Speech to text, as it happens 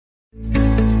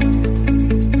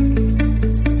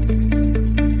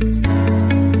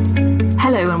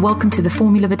and welcome to the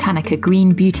Botanica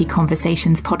Green Beauty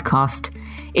Conversations podcast.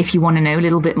 If you want to know a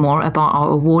little bit more about our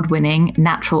award-winning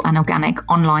natural and organic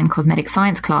online cosmetic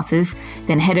science classes,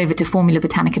 then head over to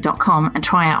formulabotanica.com and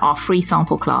try out our free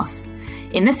sample class.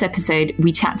 In this episode,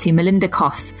 we chat to Melinda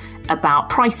Coss about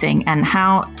pricing and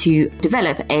how to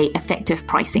develop an effective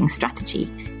pricing strategy.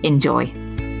 Enjoy.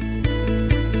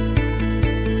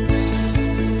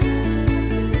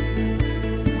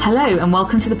 Hello and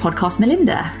welcome to the podcast,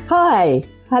 Melinda. Hi.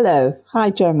 Hello. Hi,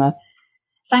 Gemma.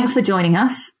 Thanks for joining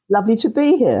us. Lovely to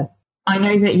be here. I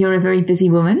know that you're a very busy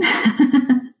woman.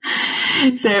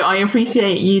 So I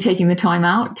appreciate you taking the time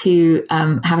out to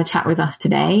have a chat with us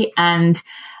today. And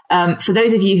for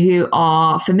those of you who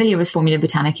are familiar with Formula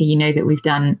Botanica, you know that we've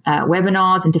done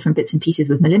webinars and different bits and pieces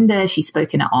with Melinda. She's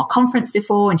spoken at our conference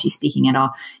before and she's speaking at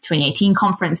our 2018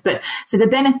 conference. But for the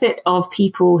benefit of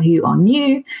people who are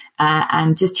new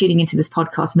and just tuning into this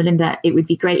podcast, Melinda, it would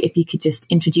be great if you could just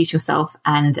introduce yourself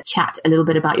and chat a little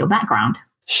bit about your background.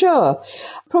 Sure.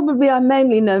 Probably I'm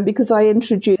mainly known because I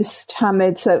introduced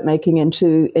handmade soap making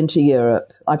into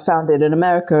Europe. I found it in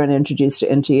America and introduced it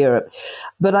into Europe.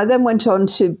 But I then went on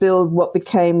to build what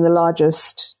became the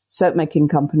largest soap making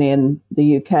company in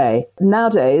the UK.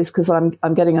 Nowadays, because I'm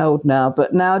getting old now,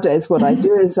 but nowadays what I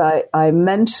do is I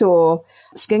mentor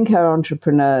skincare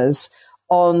entrepreneurs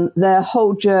on their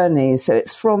whole journey. So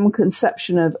it's from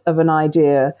conception of an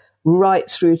idea right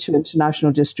through to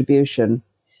international distribution.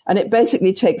 And it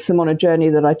basically takes them on a journey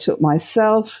that I took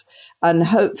myself and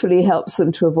hopefully helps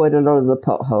them to avoid a lot of the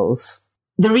potholes.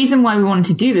 The reason why we wanted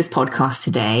to do this podcast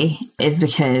today is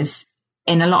because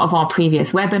in a lot of our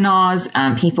previous webinars,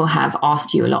 people have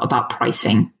asked you a lot about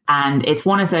pricing. And it's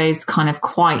one of those kind of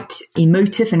quite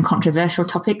emotive and controversial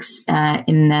topics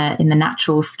in the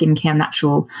natural skincare,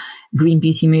 natural green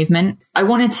beauty movement. I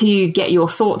wanted to get your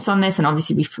thoughts on this. And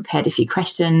obviously we've prepared a few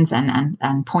questions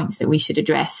and points that we should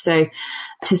address. So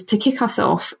to kick us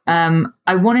off,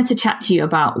 I wanted to chat to you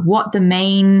about what the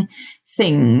main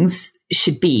things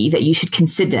should be that you should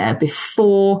consider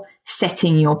before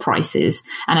setting your prices.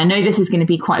 And I know this is going to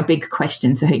be quite a big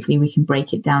question, so hopefully we can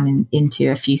break it down into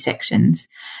a few sections.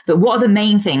 But what are the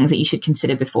main things that you should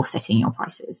consider before setting your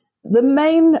prices?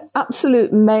 The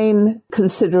absolute main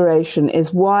consideration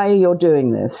is why you're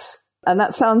doing this. And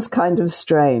that sounds kind of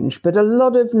strange, but a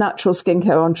lot of natural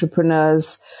skincare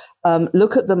entrepreneurs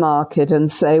look at the market and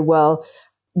say, well,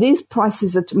 these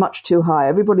prices are much too high.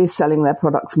 Everybody's selling their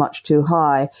products much too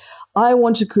high. I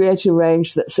want to create a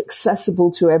range that's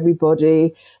accessible to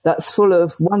everybody, that's full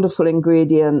of wonderful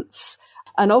ingredients.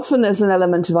 And often there's an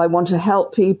element of I want to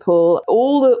help people.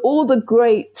 All the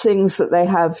great things that they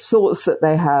have, thoughts that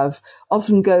they have,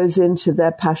 often goes into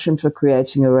their passion for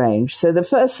creating a range. So the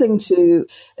first thing to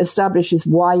establish is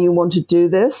why you want to do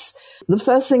this. The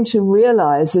first thing to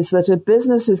realize is that a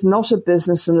business is not a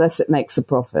business unless it makes a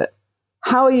profit.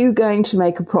 How are you going to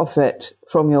make a profit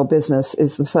from your business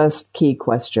is the first key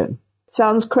question.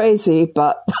 Sounds crazy,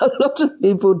 but a lot of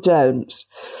people don't.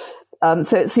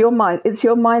 So it's your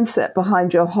mindset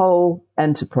behind your whole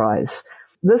enterprise.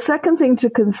 The second thing to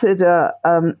consider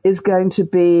is going to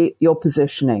be your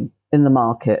positioning in the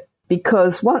market.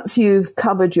 Because once you've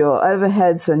covered your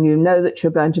overheads and you know that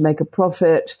you're going to make a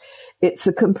profit, it's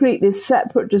a completely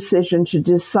separate decision to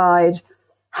decide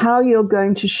how you're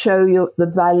going to show the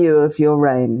value of your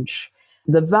range.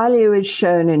 The value is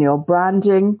shown in your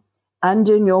branding and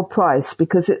in your price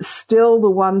because it's still the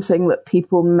one thing that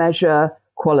people measure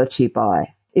quality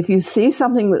by. If you see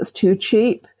something that's too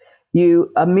cheap,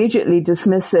 you immediately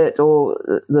dismiss it, or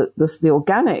the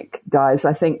organic guys,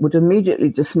 I think, would immediately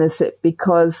dismiss it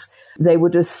because they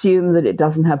would assume that it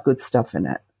doesn't have good stuff in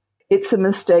it. It's a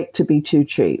mistake to be too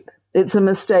cheap. It's a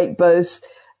mistake both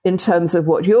in terms of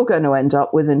what you're going to end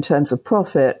up with in terms of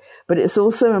profit, but it's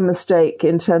also a mistake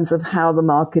in terms of how the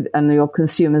market and your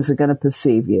consumers are going to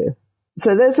perceive you.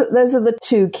 So those are the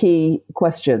two key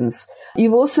questions.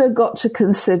 You've also got to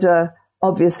consider,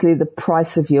 obviously, the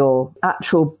price of your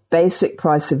actual basic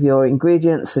price of your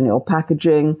ingredients and your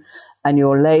packaging and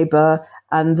your labor.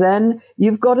 And then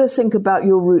you've got to think about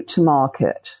your route to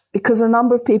market, because a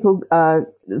number of people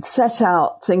set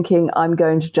out thinking, I'm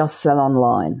going to just sell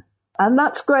online. And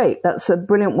that's great. That's a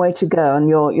brilliant way to go. And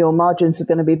your margins are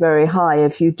going to be very high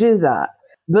if you do that.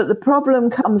 But the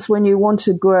problem comes when you want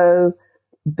to grow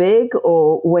big,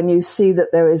 or when you see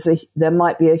that there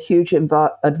might be a huge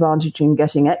advantage in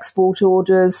getting export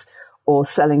orders or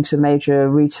selling to major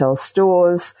retail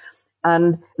stores.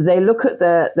 And they look at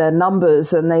their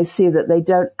numbers and they see that they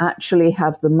don't actually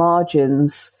have the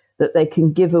margins that they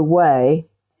can give away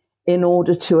in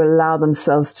order to allow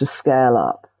themselves to scale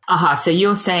up. So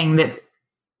you're saying that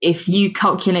if you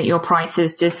calculate your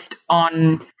prices just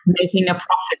on making a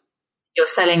profit you're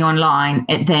selling online,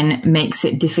 it then makes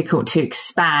it difficult to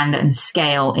expand and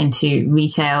scale into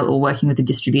retail or working with a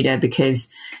distributor because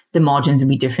the margins will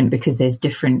be different because there's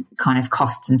different kind of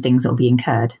costs and things that will be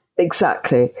incurred.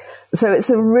 Exactly. So it's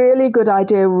a really good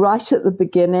idea right at the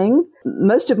beginning.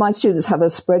 Most of my students have a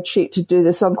spreadsheet to do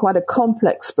this on, quite a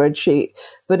complex spreadsheet,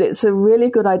 but it's a really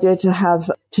good idea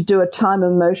to do a time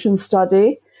and motion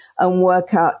study and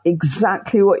work out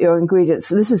exactly what your ingredients,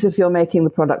 this is if you're making the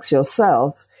products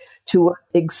yourself, to work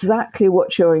exactly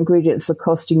what your ingredients are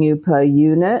costing you per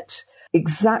unit,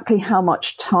 exactly how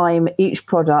much time each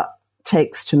product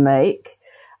takes to make,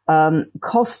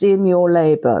 cost in your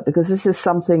labor, because this is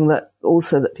something that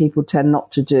people tend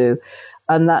not to do,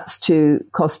 and that's to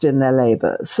cost in their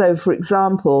labor. So, for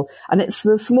example, and it's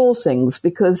the small things,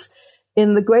 because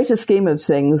in the greater scheme of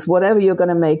things, whatever you're going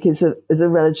to make is a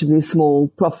relatively small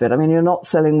profit. I mean, you're not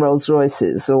selling Rolls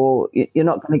Royces, or you're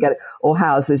not going to get, or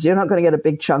houses. You're not going to get a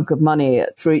big chunk of money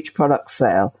for each product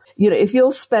sale. You know, if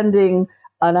you're spending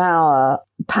an hour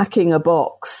packing a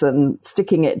box and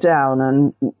sticking it down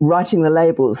and writing the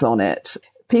labels on it,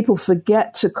 people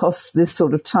forget to cost this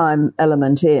sort of time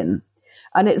element in.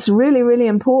 And it's really, really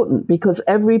important, because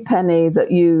every penny that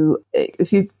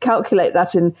if you calculate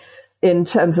that in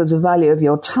terms of the value of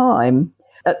your time,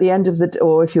 at the end of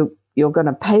or if you're going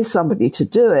to pay somebody to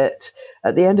do it,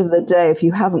 at the end of the day, if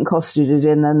you haven't costed it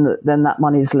in, then that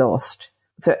money's lost.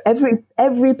 So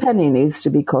every penny needs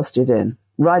to be costed in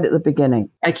right at the beginning.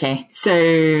 Okay.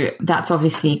 So that's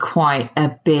obviously quite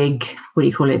a big, what do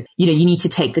you call it? You know, you need to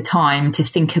take the time to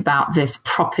think about this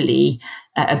properly,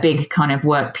 a big kind of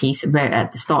work piece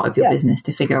at the start of your business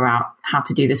to figure out how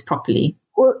to do this properly.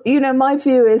 Well, you know, my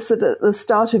view is that at the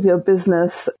start of your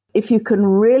business, if you can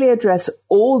really address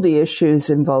all the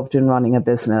issues involved in running a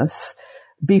business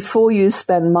before you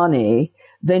spend money,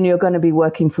 then you're going to be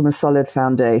working from a solid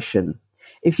foundation.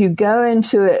 If you go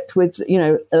into it with, you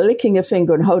know, licking a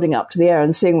finger and holding up to the air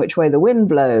and seeing which way the wind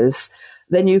blows,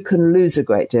 then you can lose a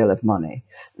great deal of money.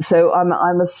 So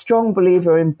I'm a strong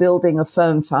believer in building a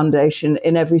firm foundation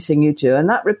in everything you do. And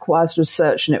that requires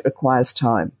research and it requires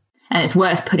time. And it's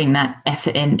worth putting that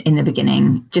effort in the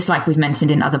beginning, just like we've mentioned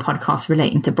in other podcasts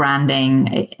relating to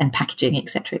branding and packaging, et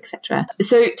cetera, et cetera.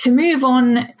 So to move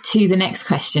on to the next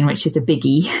question, which is a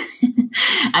biggie,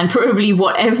 and probably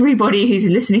what everybody who's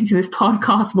listening to this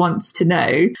podcast wants to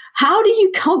know, how do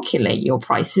you calculate your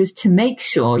prices to make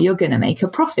sure you're going to make a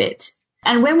profit?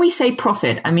 And when we say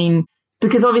profit, I mean,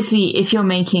 because obviously if you're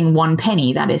making 1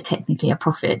 penny, that is technically a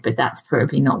profit, but that's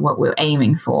probably not what we're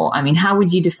aiming for. I mean, how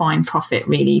would you define profit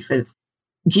really do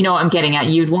you know what I'm getting at?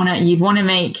 You'd want to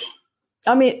make.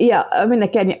 I mean, yeah. I mean,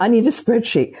 again, I need a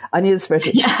spreadsheet.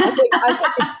 Yeah.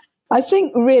 I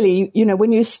think really, you know,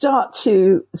 when you start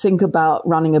to think about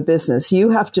running a business, you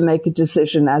have to make a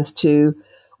decision as to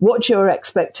what your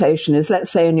expectation is, let's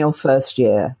say in your first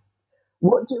year.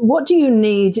 What do you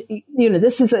need? You know,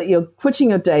 this is you're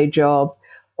quitting your day job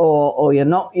or you're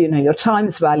not, you know, your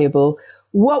time's valuable.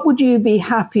 What would you be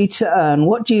happy to earn?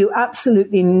 What do you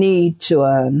absolutely need to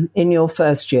earn in your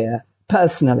first year,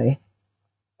 personally?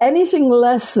 Anything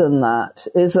less than that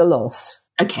is a loss.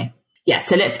 Okay. Yeah.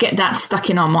 So let's get that stuck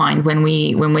in our mind when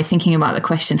we're thinking about the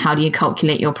question, how do you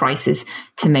calculate your prices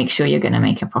to make sure you're going to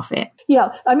make a profit?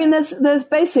 Yeah. I mean, there's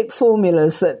basic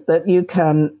formulas that you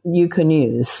can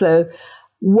use. So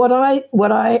what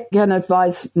I can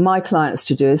advise my clients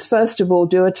to do is, first of all,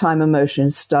 do a time and motion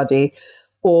study,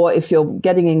 or if you're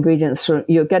getting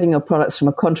you're getting your products from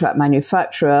a contract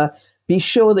manufacturer, be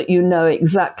sure that you know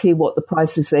exactly what the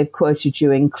prices they've quoted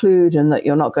you include, and that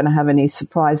you're not going to have any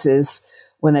surprises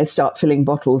when they start filling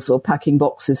bottles or packing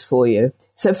boxes for you.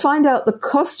 So find out the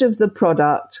cost of the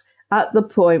product at the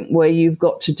point where you've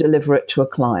got to deliver it to a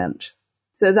client.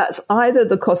 So that's either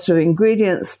the cost of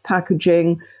ingredients,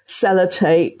 packaging,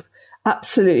 sellotape,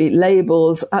 absolutely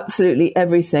labels, absolutely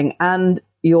everything, and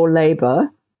your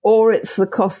labor, or it's the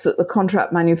cost that the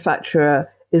contract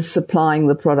manufacturer is supplying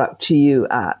the product to you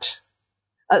at.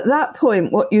 At that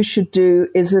point, what you should do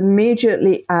is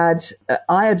immediately I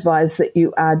advise that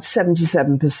you add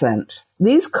 77%.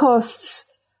 These costs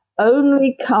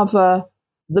only cover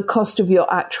the cost of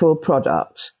your actual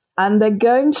product. And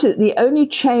the only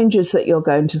changes that you're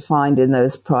going to find in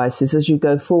those prices as you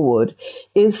go forward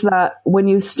is that when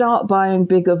you start buying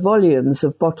bigger volumes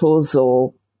of bottles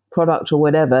or product or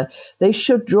whatever, they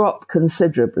should drop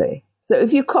considerably. So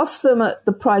if you cost them at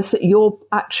the price that you're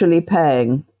actually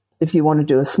paying, if you want to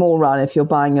do a small run, if you're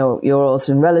buying your oils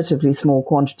in relatively small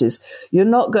quantities, you're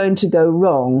not going to go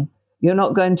wrong. You're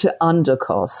not going to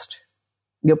undercost.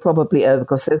 You're probably over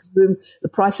because there's room. The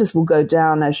prices will go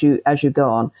down as you go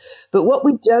on. But what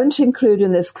we don't include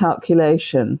in this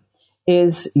calculation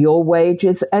is your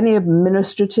wages, any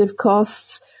administrative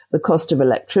costs, the cost of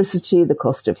electricity, the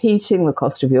cost of heating, the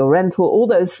cost of your rental, all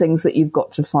those things that you've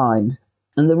got to find.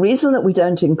 And the reason that we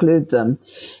don't include them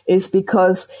is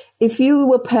because if you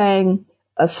were paying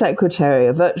a secretary,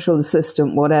 a virtual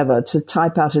assistant, whatever, to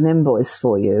type out an invoice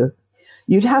for you,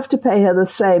 you'd have to pay her the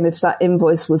same if that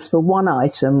invoice was for one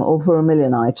item or for 1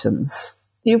 million items.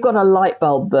 If you've got a light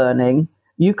bulb burning,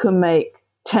 you can make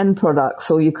 10 products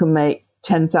or you can make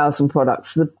 10,000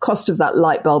 products. The cost of that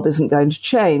light bulb isn't going to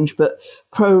change, but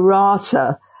pro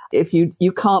rata, if you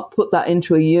can't put that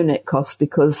into a unit cost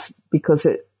because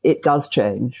it does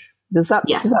change. Does that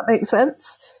make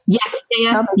sense? Yes.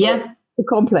 Yeah. A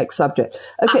complex subject.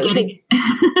 Okay, so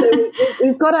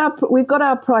we've got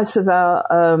our price of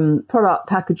our product,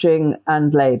 packaging,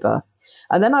 and labor,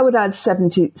 and then I would add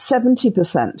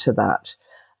 70% to that,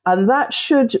 and that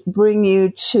should bring you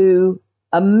to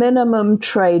a minimum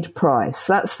trade price.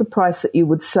 That's the price that you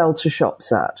would sell to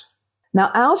shops at.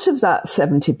 Now, out of that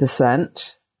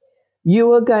 70%,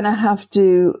 you are going to have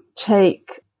to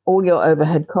take all your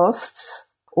overhead costs,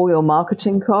 all your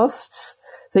marketing costs.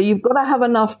 So you've got to have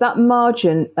enough. That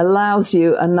margin allows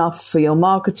you enough for your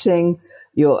marketing,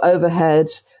 your overhead,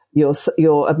 your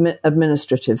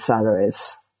administrative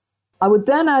salaries. I would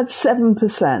then add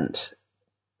 7%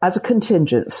 as a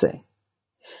contingency.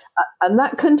 And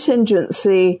that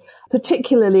contingency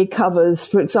particularly covers,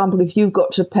 for example, if you've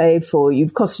got to pay for,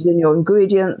 you've costed in your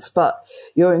ingredients, but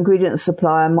your ingredient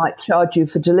supplier might charge you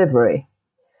for delivery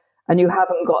and you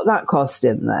haven't got that cost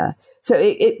in there. So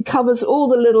it covers all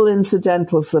the little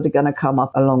incidentals that are going to come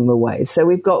up along the way. So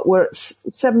we're at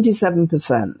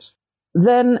 77%.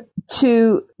 Then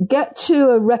to get to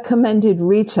a recommended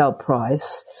retail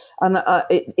price, and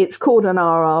it's called an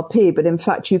RRP, but in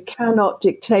fact you cannot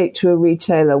dictate to a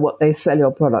retailer what they sell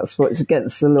your products for. It's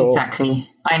against the law. Exactly.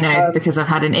 I know because I've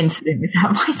had an incident with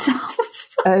that myself.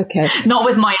 Okay. Not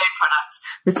with my own products,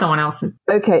 with someone else's.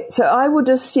 Okay. So I would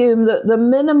assume that the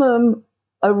minimum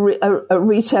a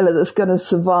retailer that's going to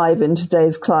survive in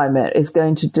today's climate is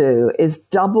going to do is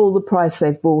double the price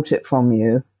they've bought it from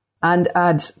you and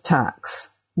add tax.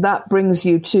 That brings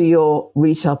you to your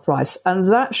retail price.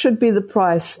 And that should be the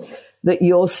price that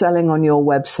you're selling on your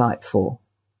website for.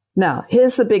 Now,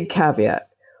 here's the big caveat.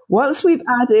 Once we've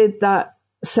added that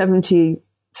 77%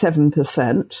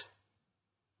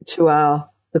 to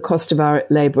the cost of our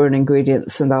labor and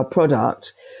ingredients and our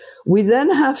product, we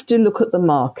then have to look at the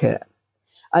market.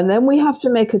 And then we have to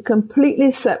make a completely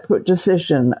separate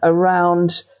decision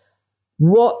around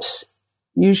what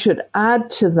you should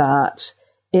add to that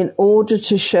in order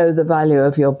to show the value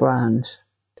of your brand.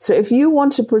 So if you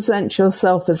want to present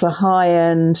yourself as a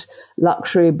high-end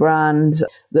luxury brand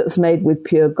that's made with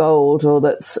pure gold or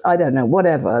that's, I don't know,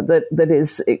 whatever, that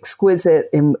is exquisite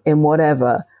in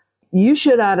whatever, you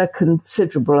should add a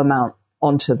considerable amount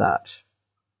onto that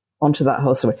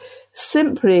whole story,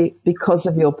 simply because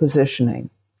of your positioning.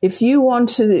 If you want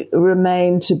to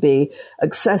remain to be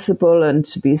accessible and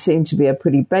to be seen to be a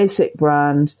pretty basic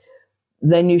brand,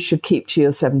 then you should keep to your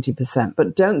 70%,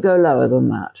 but don't go lower than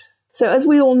that. So as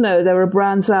we all know, there are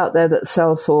brands out there that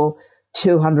sell for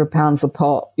 £200 a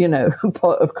pot, a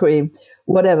pot of cream,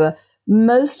 whatever.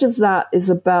 Most of that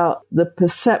is about the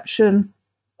perception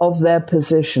of their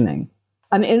positioning.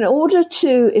 And in order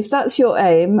to, if that's your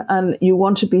aim and you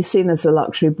want to be seen as a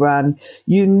luxury brand,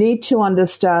 you need to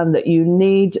understand that you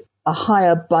need a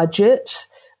higher budget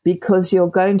because you're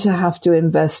going to have to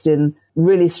invest in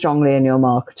really strongly in your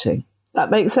marketing.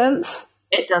 That makes sense?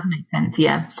 It does make sense,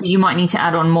 yeah. So you might need to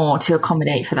add on more to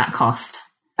accommodate for that cost.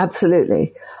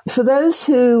 Absolutely. For those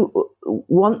who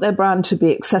want their brand to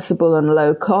be accessible and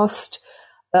low cost,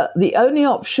 the only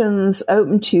options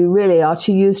open to you really are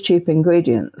to use cheap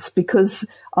ingredients because,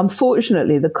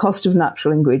 unfortunately, the cost of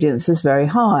natural ingredients is very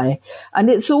high. And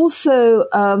it's also,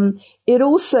 it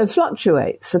also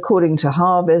fluctuates according to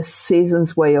harvest,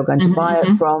 seasons where you're going to buy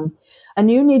it from.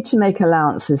 And you need to make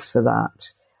allowances for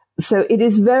that. So it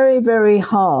is very, very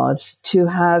hard to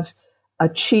have a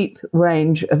cheap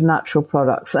range of natural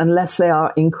products unless they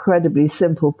are incredibly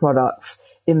simple products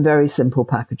in very simple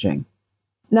packaging.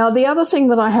 Now, the other thing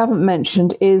that I haven't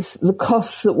mentioned is the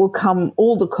costs that will come,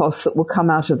 all the costs that will come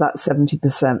out of that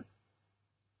 70%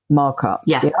 markup.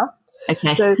 Yeah.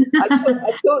 Okay. So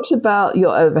I talked about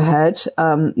your overhead,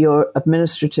 your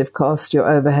administrative cost, your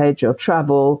overhead, your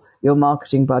travel, your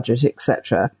marketing budget,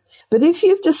 etc. But if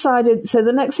you've decided, so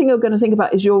the next thing you're going to think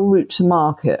about is your route to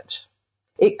market.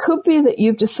 It could be that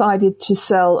you've decided to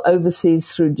sell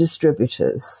overseas through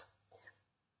distributors.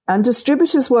 And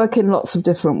distributors work in lots of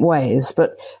different ways,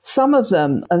 but some of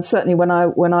them, and certainly when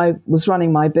I was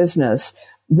running my business,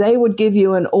 they would give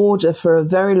you an order for a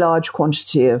very large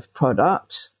quantity of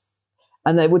product,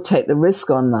 and they would take the risk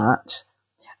on that.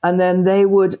 And then they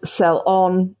would sell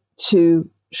on to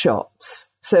shops.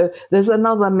 So there's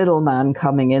another middleman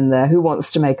coming in there who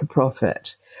wants to make a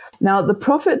profit. Now, the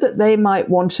profit that they might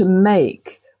want to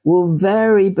make will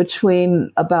vary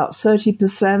between about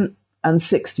 30% and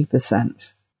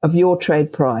 60% of your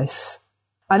trade price.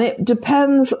 And it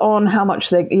depends on how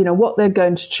much what they're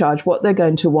going to charge, what they're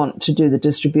going to want to do. The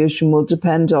distribution will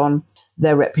depend on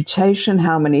their reputation,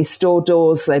 how many store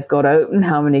doors they've got open,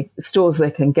 how many stores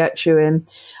they can get you in.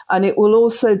 And it will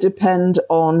also depend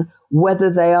on whether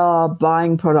they are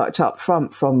buying product up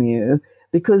front from you,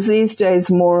 because these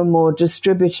days more and more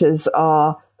distributors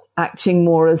are acting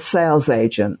more as sales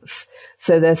agents.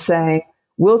 So they're saying,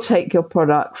 we'll take your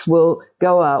products, we'll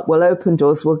go out, we'll open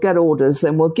doors, we'll get orders,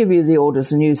 then we'll give you the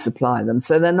orders and you supply them.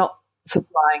 So they're not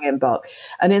supplying in bulk.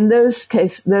 And in those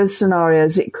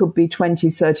scenarios, it could be 20,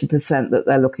 30% that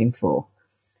they're looking for.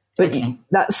 But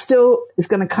that still is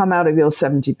going to come out of your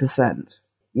 70%.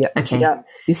 Yeah. Okay. Yeah.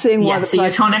 You're seeing why so you're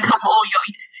trying to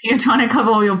cover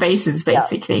all your bases,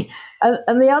 basically. Yeah.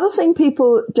 And the other thing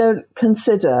people don't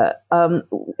consider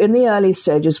in the early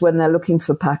stages when they're looking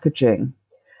for packaging,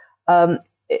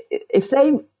 if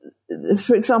they,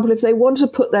 for example, if they want to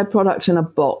put their product in a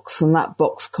box and that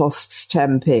box costs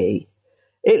 10p,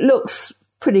 it looks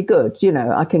pretty good.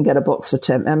 I can get a box for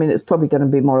 10. I mean, it's probably going to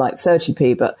be more like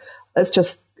 30p, but let's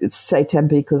just say 10p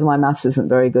because my maths isn't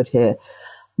very good here.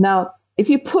 Now, if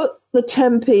you put the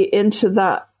 10p into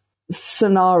that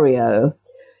scenario,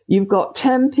 you've got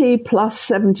 10p plus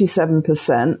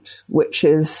 77%, which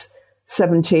is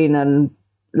 17 and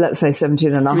let's say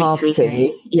 17 and a half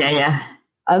p. Yeah.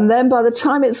 And then by the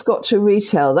time it's got to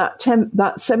retail, that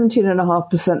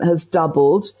 17.5% has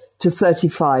doubled to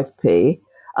 35p.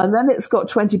 And then it's got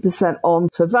 20% on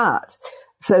for VAT.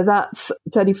 So that's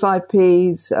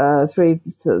 35p, 3,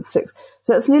 6.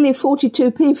 So it's nearly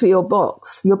 42p for your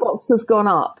box. Your box has gone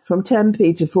up from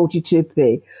 10p to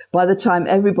 42p by the time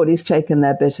everybody's taken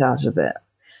their bit out of it.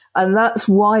 And that's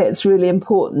why it's really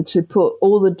important to put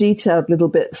all the detailed little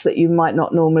bits that you might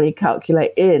not normally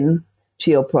calculate in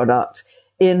to your product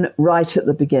in right at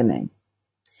the beginning.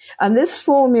 And this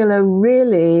formula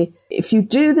really, if you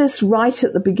do this right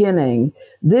at the beginning,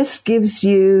 this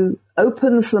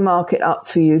opens the market up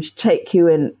for you to take you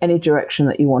in any direction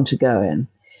that you want to go in.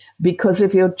 Because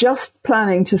if you're just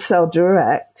planning to sell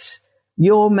direct,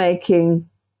 you're making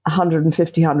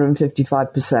 150,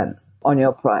 155% on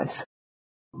your price.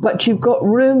 But you've got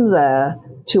room there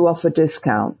to offer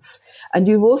discounts. And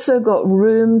you've also got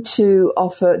room to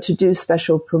do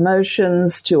special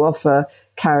promotions, to offer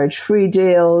carriage-free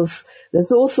deals.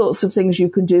 There's all sorts of things you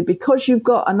can do because you've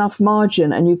got enough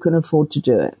margin and you can afford to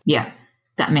do it. Yeah,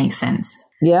 that makes sense.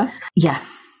 Yeah? Yeah.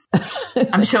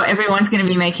 I'm sure everyone's going to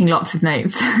be making lots of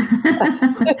notes. Say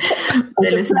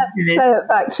it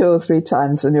back 2 or 3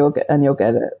 times and you'll get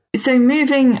it. So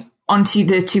moving on to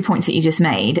the 2 points that you just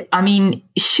made, I mean,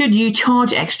 should you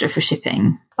charge extra for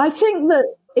shipping? I think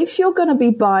that if you're going to be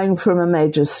buying from a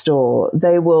major store,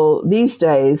 these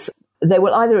days, they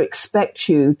will either expect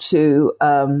you to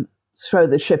throw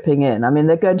the shipping in. I mean,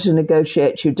 they're going to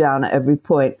negotiate you down at every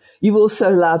point. You've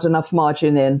also allowed enough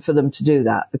margin in for them to do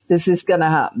that. This is going to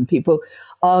happen. People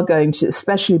are going to,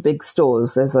 especially big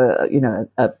stores, there's a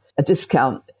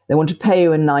discount. They want to pay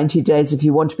you in 90 days. If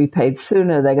you want to be paid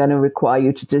sooner, they're going to require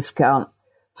you to discount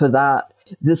for that.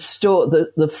 The store,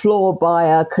 the floor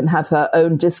buyer can have her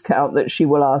own discount that she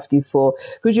will ask you for.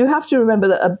 Because you have to remember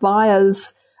that a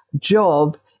buyer's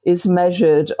job is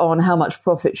measured on how much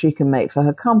profit she can make for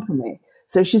her company.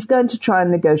 So she's going to try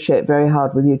and negotiate very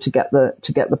hard with you to get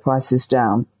the prices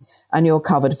down, and you're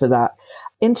covered for that.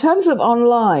 In terms of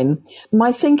online,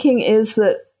 my thinking is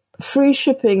that free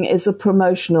shipping is a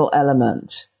promotional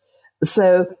element.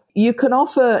 So you can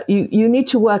offer, you need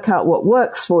to work out what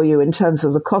works for you in terms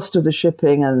of the cost of the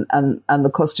shipping and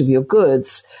the cost of your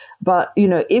goods. But,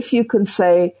 if you can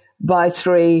say buy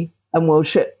 3 and we'll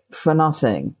ship for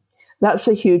nothing, that's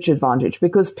a huge advantage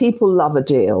because people love a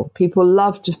deal. People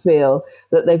love to feel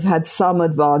that they've had some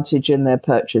advantage in their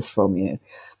purchase from you.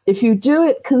 If you do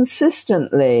it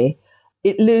consistently,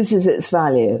 it loses its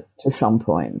value to some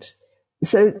point.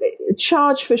 So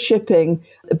charge for shipping,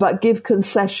 but give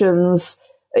concessions.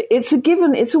 It's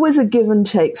always a give and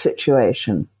take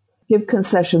situation. Give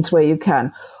concessions where you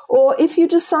can. Or if you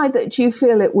decide that you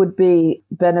feel it would be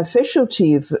beneficial to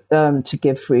you to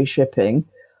give free shipping,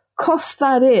 cost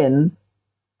that in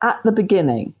at the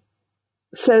beginning.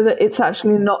 so that it's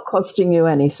actually not costing you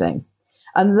anything.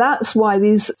 And that's why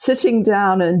these sitting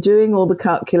down and doing all the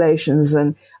calculations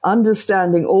and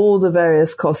understanding all the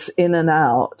various costs in and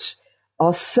out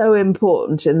are so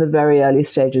important in the very early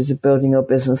stages of building your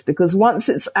business, because once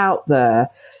it's out there,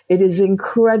 it is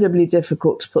incredibly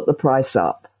difficult to put the price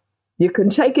up. You can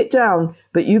take it down,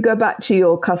 but you go back to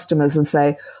your customers and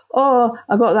say, oh,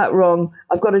 I got that wrong.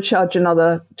 I've got to charge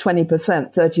another 20%,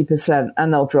 30%,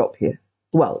 and they'll drop you.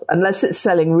 Well, unless it's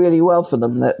selling really well for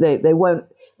them, they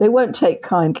won't take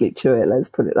kindly to it. Let's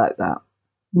put it like that.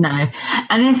 No.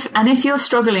 And if you're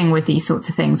struggling with these sorts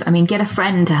of things, I mean, get a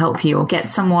friend to help you or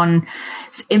get someone's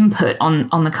input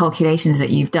on the calculations that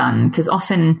you've done. Because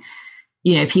often,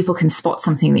 you know, people can spot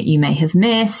something that you may have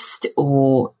missed.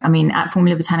 Or, I mean, at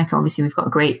Formula Botanica, obviously, we've got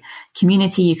a great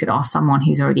community. You could ask someone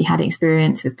who's already had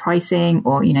experience with pricing,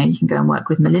 or, you know, you can go and work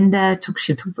with Melinda.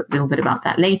 She'll talk a little bit about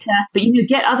that later. But, you know,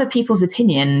 get other people's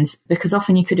opinions, because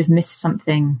often you could have missed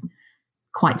something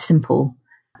quite simple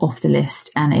off the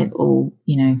list, and it will,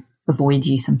 you know, avoid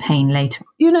you some pain later.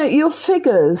 You know, your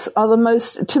figures are the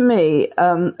most, to me,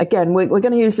 again, we're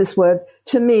going to use this word.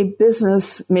 To me,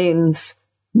 business means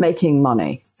making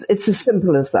money. It's as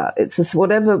simple as that. It's just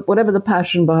whatever the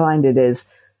passion behind it is.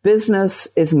 Business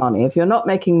is money. If you're not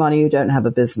making money, you don't have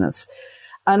a business.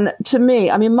 And to me,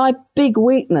 I mean, my big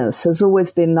weakness has always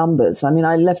been numbers. I mean,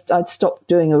 I'd stopped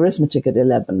doing arithmetic at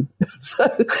 11.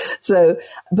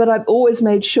 But I've always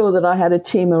made sure that I had a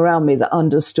team around me that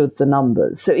understood the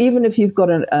numbers. So even if you've got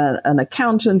an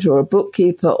accountant or a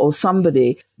bookkeeper or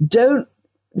somebody, don't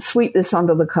sweep this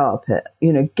under the carpet.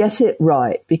 You know, get it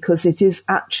right, because it is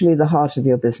actually the heart of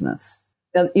your business.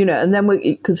 You know, and then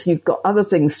because you've got other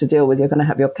things to deal with, you're going to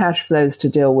have your cash flows to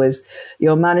deal with,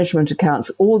 your management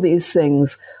accounts. All these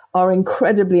things are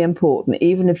incredibly important,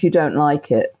 even if you don't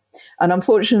like it. And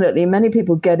unfortunately, many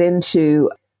people get into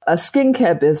a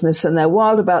skincare business and they're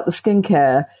wild about the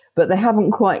skincare, but they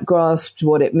haven't quite grasped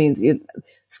what it means.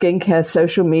 Skincare,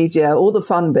 social media, all the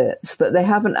fun bits, but they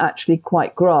haven't actually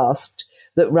quite grasped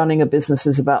that running a business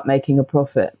is about making a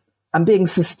profit and being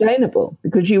sustainable,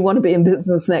 because you want to be in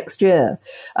business next year.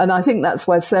 And I think that's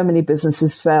why so many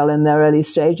businesses fail in their early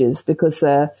stages, because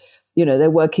they're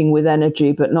working with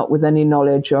energy, but not with any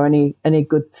knowledge or any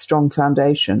good, strong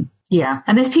foundation. Yeah.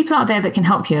 And there's people out there that can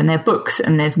help you, and there are books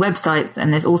and there's websites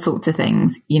and there's all sorts of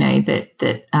things, you know,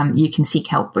 that you can seek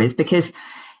help with. Because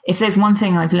if there's one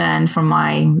thing I've learned from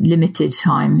my limited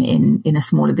time in a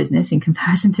smaller business in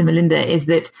comparison to Melinda, is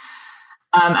that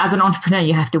as an entrepreneur,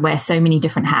 you have to wear so many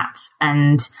different hats,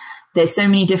 and there's so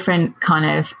many different kind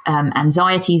of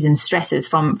anxieties and stresses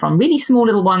from really small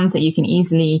little ones that you can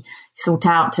easily sort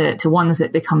out to ones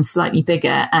that become slightly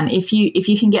bigger. And if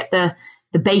you can get the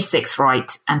basics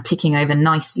right and ticking over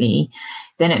nicely,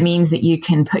 then it means that you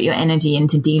can put your energy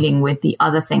into dealing with the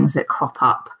other things that crop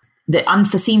up, the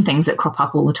unforeseen things that crop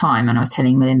up all the time. And I was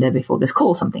telling Melinda before this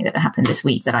call something that happened this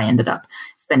week that I ended up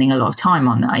spending a lot of time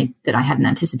on that I hadn't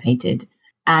anticipated.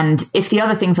 And if the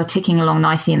other things are ticking along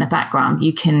nicely in the background,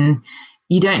 you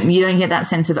don't get that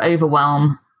sense of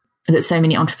overwhelm that so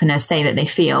many entrepreneurs say that they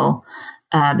feel,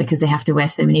 because they have to wear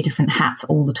so many different hats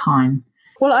all the time.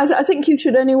 Well, I think you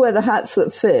should only wear the hats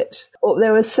that fit.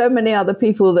 There are so many other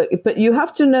people but you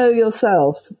have to know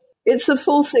yourself. It's a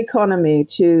false economy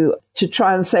to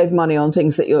try and save money on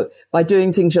things by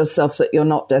doing things yourself that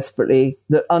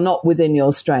are not within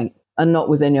your strength and not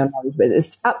within your knowledge.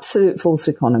 It's absolute false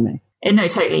economy. No,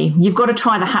 totally. You've got to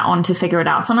try the hat on to figure it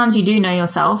out. Sometimes you do know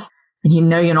yourself and you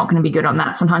know you're not going to be good on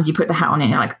that. Sometimes you put the hat on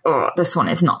and you're like, oh, this one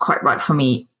is not quite right for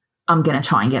me. I'm going to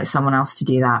try and get someone else to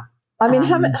do that. I mean,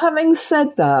 having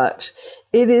said that,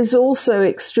 it is also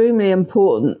extremely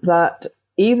important that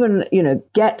even, you know,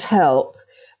 get help,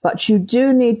 but you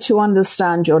do need to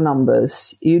understand your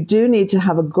numbers. You do need to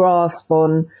have a grasp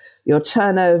on your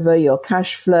turnover, your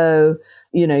cash flow,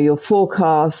 you know, your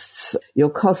forecasts, your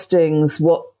costings,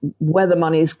 where the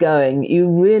money's going. You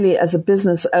really, as a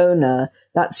business owner,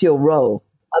 that's your role.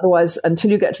 Otherwise,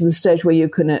 until you get to the stage where you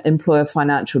can employ a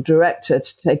financial director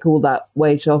to take all that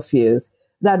weight off you,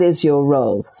 that is your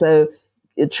role. So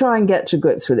try and get to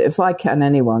grips with it. If I can,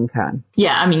 anyone can.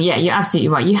 Yeah, I mean, yeah, you're absolutely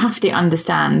right. You have to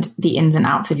understand the ins and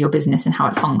outs of your business and how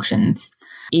it functions,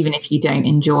 even if you don't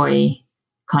enjoy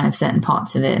kind of certain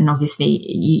parts of it. And obviously,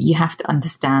 you have to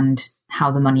understand how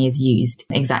the money is used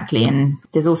exactly. And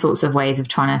there's all sorts of ways of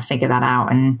trying to figure that out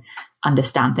and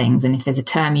understand things. And if there's a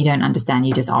term you don't understand,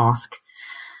 you just ask,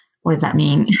 what does that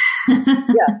mean? Yeah,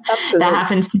 absolutely. That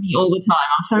happens to me all the time.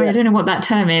 I'm sorry, I don't know what that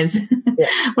term is. Yeah.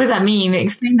 What does that mean?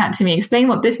 Explain that to me. Explain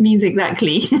what this means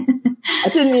exactly. I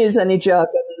didn't use any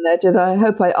jargon in there, did I? I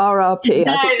hope I RRP.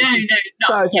 No,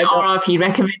 not RRP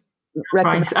recommend.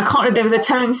 price. I can't. There was a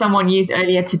term someone used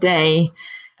earlier today,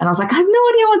 and I was like, I have no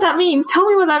idea what that means. Tell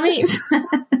me what that means.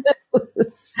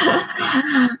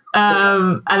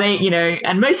 And they,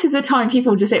 and most of the time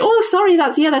people just say, "Oh, sorry,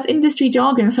 that's industry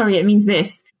jargon. Sorry, it means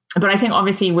this." But I think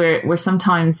obviously we're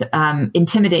sometimes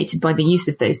intimidated by the use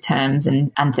of those terms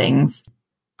and things.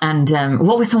 And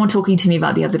what was someone talking to me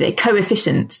about the other day?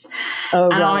 Coefficients. Oh,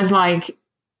 and right. I was like,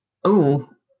 "Oh,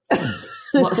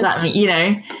 what's that mean?"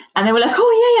 And they were like,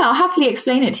 "Oh, yeah, I'll happily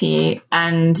explain it to you."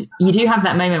 And you do have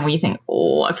that moment where you think,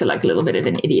 "Oh, I feel like a little bit of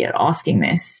an idiot asking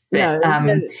this." But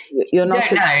you're not.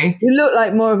 You look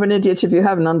like more of an idiot if you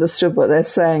haven't understood what they're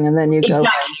saying, and then you go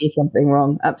do something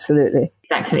wrong. Absolutely.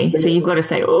 Exactly. So you've got to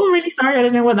say, "Oh, really sorry, I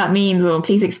don't know what that means," or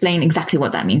 "Please explain exactly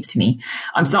what that means to me."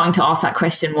 I'm starting to ask that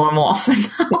question more and more often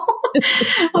now.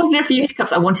 After a few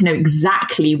hiccups, I want to know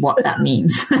exactly what that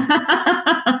means.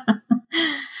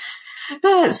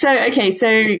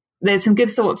 So there's some good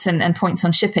thoughts and points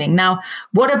on shipping. Now,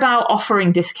 what about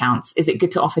offering discounts? Is it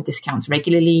good to offer discounts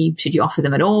regularly? Should you offer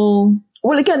them at all?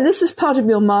 Well, again, this is part of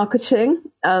your marketing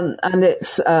and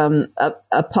it's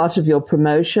a part of your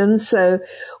promotion. So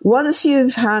once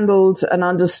you've handled and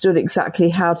understood exactly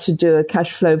how to do a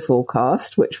cash flow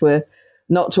forecast, which we're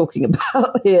not talking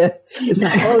about here, it's a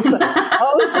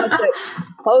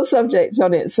whole subject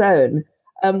on its own.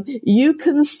 You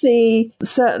can see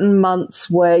certain months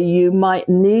where you might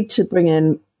need to bring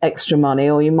in extra money,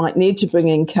 or you might need to bring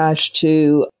in cash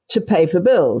to pay for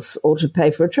bills, or to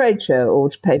pay for a trade show, or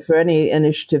to pay for any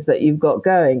initiative that you've got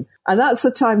going. And that's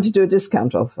the time to do a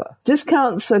discount offer.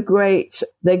 Discounts are great.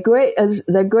 They're great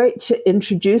to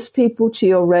introduce people to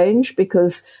your range,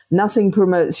 because nothing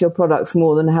promotes your products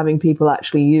more than having people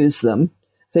actually use them.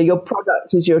 So your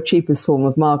product is your cheapest form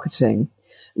of marketing.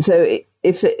 So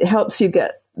if it helps you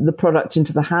get the product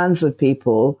into the hands of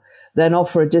people, then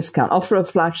offer a discount, offer a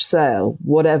flash sale,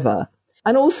 whatever.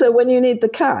 And also when you need the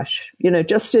cash,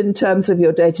 just in terms of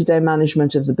your day-to-day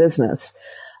management of the business.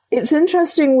 It's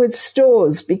interesting with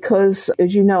stores because,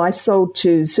 as you know, I sold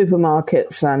to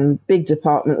supermarkets and big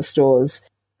department stores.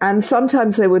 And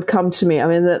sometimes they would come to me. I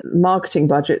mean, the marketing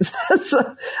budgets, that's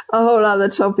a whole other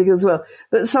topic as well.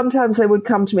 But sometimes they would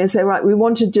come to me and say, right, we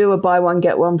want to do a buy one,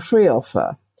 get one free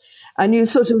offer. And you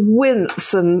sort of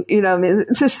wince and,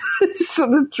 it's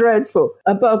sort of dreadful.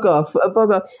 A bug off.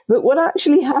 But what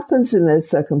actually happens in those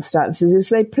circumstances is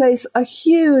they place a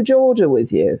huge order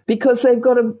with you because they've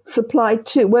got to supply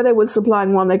two. Where they were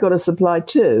supplying one, they've got to supply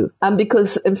two. And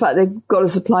because, in fact, they've got to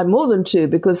supply more than two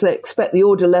because they expect the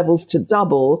order levels to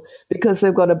double because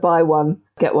they've got to buy one,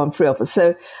 get one free offer.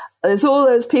 So there's all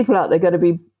those people out there going to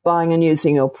be buying and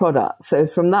using your product. So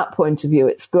from that point of view,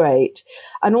 it's great.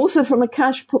 And also from a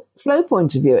cash flow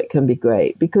point of view, it can be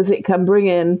great because it can bring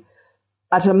in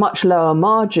at a much lower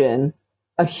margin,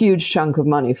 a huge chunk of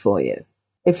money for you.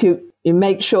 If you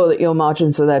make sure that your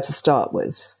margins are there to start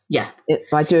with. Yeah.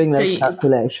 By doing those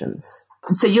calculations.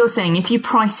 So you're saying if you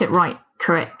price it right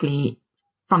correctly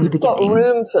from the beginning. You've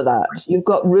got room for that. You've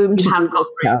got room to do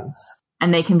discounts.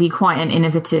 And they can be quite an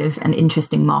innovative and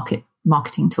interesting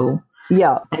marketing tool.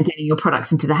 Yeah. And getting your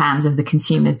products into the hands of the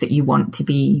consumers that you want to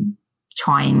be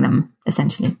trying them,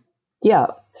 essentially. Yeah.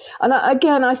 And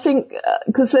again, I think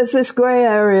because there's this grey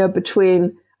area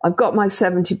between I've got my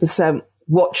 70%,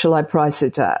 what shall I price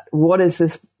it at? What is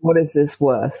this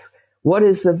worth? What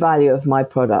is the value of my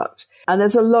product? And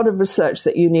there's a lot of research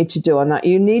that you need to do on that.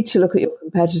 You need to look at your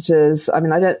competitors. I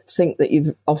mean, I don't think that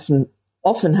you've often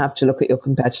have to look at your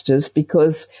competitors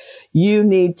because you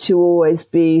need to always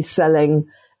be selling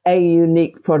a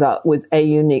unique product with a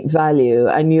unique value,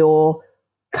 and your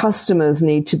customers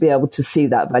need to be able to see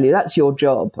that value. That's your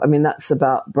job. I mean, that's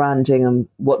about branding and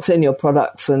what's in your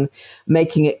products and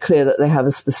making it clear that they have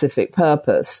a specific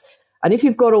purpose. And if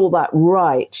you've got all that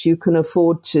right, you can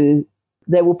afford to,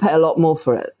 they will pay a lot more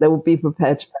for it. They will be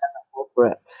prepared to pay a lot more for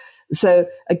it. So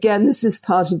again, this is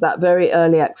part of that very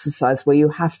early exercise where you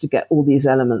have to get all these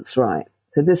elements right.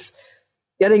 So this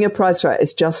getting a price right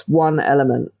is just one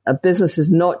element. A business is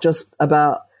not just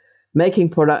about making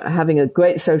product, having a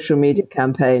great social media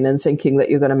campaign and thinking that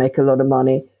you're going to make a lot of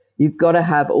money. You've got to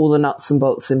have all the nuts and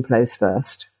bolts in place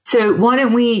first. So why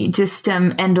don't we just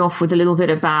end off with a little bit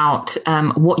about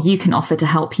what you can offer to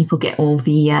help people get all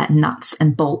the nuts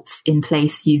and bolts in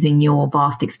place using your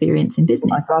vast experience in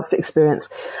business? My vast experience.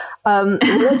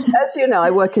 As you know, I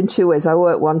work in two ways. I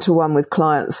work one-to-one with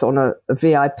clients on a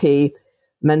VIP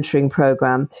mentoring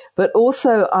program, but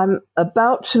also I'm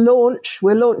about to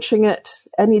we're launching it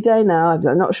any day now.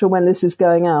 I'm not sure when this is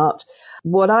going out,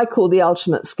 what I call the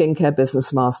Ultimate Skincare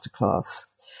Business Masterclass.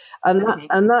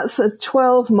 And that's a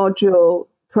 12 module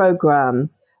program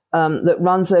that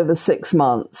runs over 6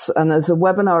 months. And there's a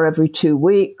webinar every 2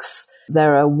 weeks.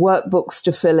 There are workbooks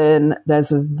to fill in.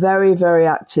 There's a very, very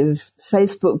active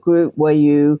Facebook group where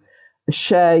you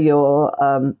share your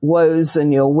woes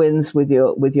and your wins with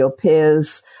your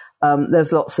peers.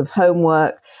 There's lots of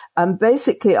homework. And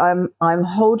basically, I'm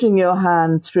holding your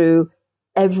hand through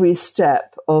every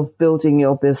step of building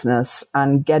your business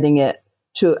and getting it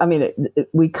to,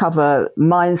 we cover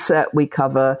mindset, we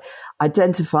cover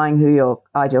identifying who your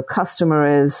ideal customer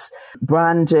is,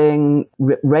 branding,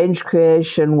 range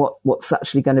creation, what's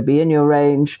actually going to be in your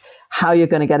range, how you're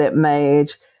going to get it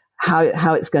made,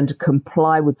 how it's going to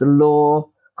comply with the law,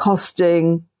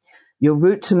 costing, your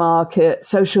route to market,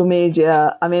 social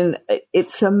media.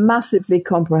 It's a massively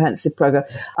comprehensive program.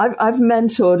 I've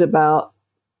mentored about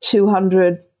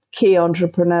 200 key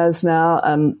entrepreneurs now,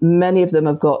 and many of them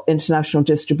have got international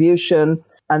distribution,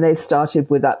 and they started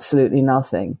with absolutely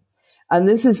nothing. And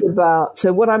this is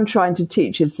so what I'm trying to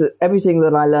teach is that everything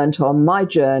that I learned on my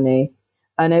journey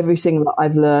and everything that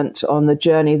I've learned on the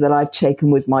journey that I've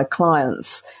taken with my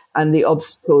clients and the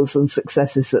obstacles and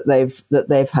successes that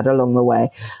they've had along the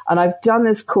way. And I've done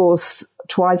this course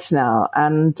twice now,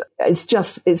 and it's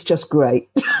just great.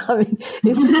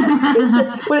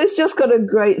 It's just got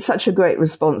such a great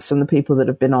response from the people that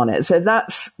have been on it. So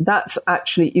that's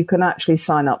actually, you can actually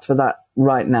sign up for that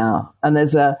right now. And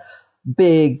there's a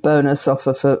big bonus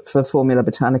offer for Formula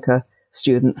Botanica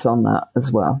students on that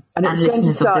as well. And it's going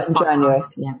to start in January.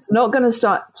 Yeah. It's not going to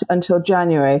start until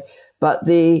January, but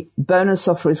the bonus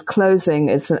offer is closing.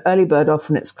 It's an early bird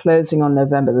offer, and it's closing on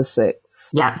November the 6th.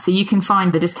 Yeah, so you can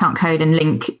find the discount code and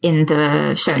link in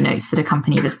the show notes that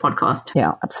accompany this podcast.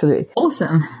 Yeah, absolutely.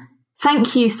 Awesome.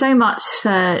 Thank you so much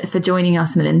for joining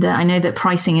us, Melinda. I know that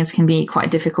pricing can be quite a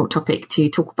difficult topic to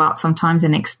talk about sometimes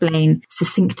and explain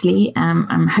succinctly.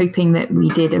 I'm hoping that we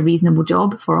did a reasonable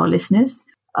job for our listeners.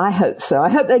 I hope so. I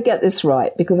hope they get this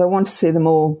right, because I want to see them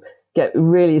all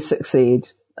really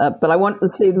succeed. But I want to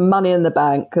see the money in the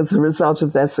bank as a result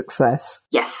of their success.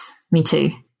 Yes, me too.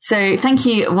 So thank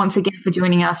you once again for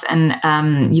joining us,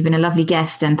 and you've been a lovely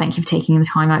guest, and thank you for taking the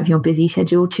time out of your busy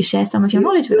schedule to share some of your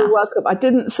knowledge with us. You're welcome. I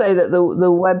didn't say that the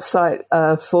website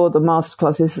for the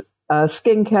masterclass is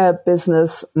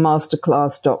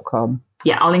skincarebusinessmasterclass.com.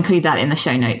 Yeah, I'll include that in the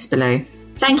show notes below.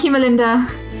 Thank you, Melinda.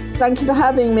 Thank you for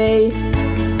having me.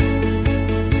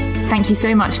 Thank you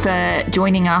so much for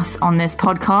joining us on this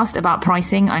podcast about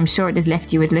pricing. I'm sure it has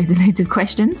left you with loads of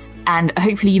questions, and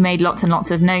hopefully you made lots and lots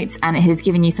of notes, and it has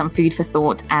given you some food for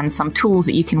thought and some tools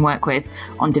that you can work with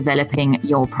on developing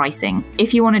your pricing.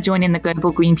 If you want to join in the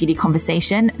global green beauty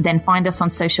conversation, then find us on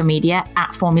social media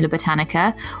at Formula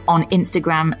Botanica on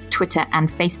Instagram, Twitter,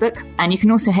 and Facebook. And you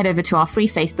can also head over to our free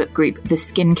Facebook group, the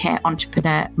Skincare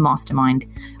Entrepreneur Mastermind.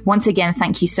 Once again,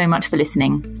 thank you so much for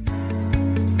listening.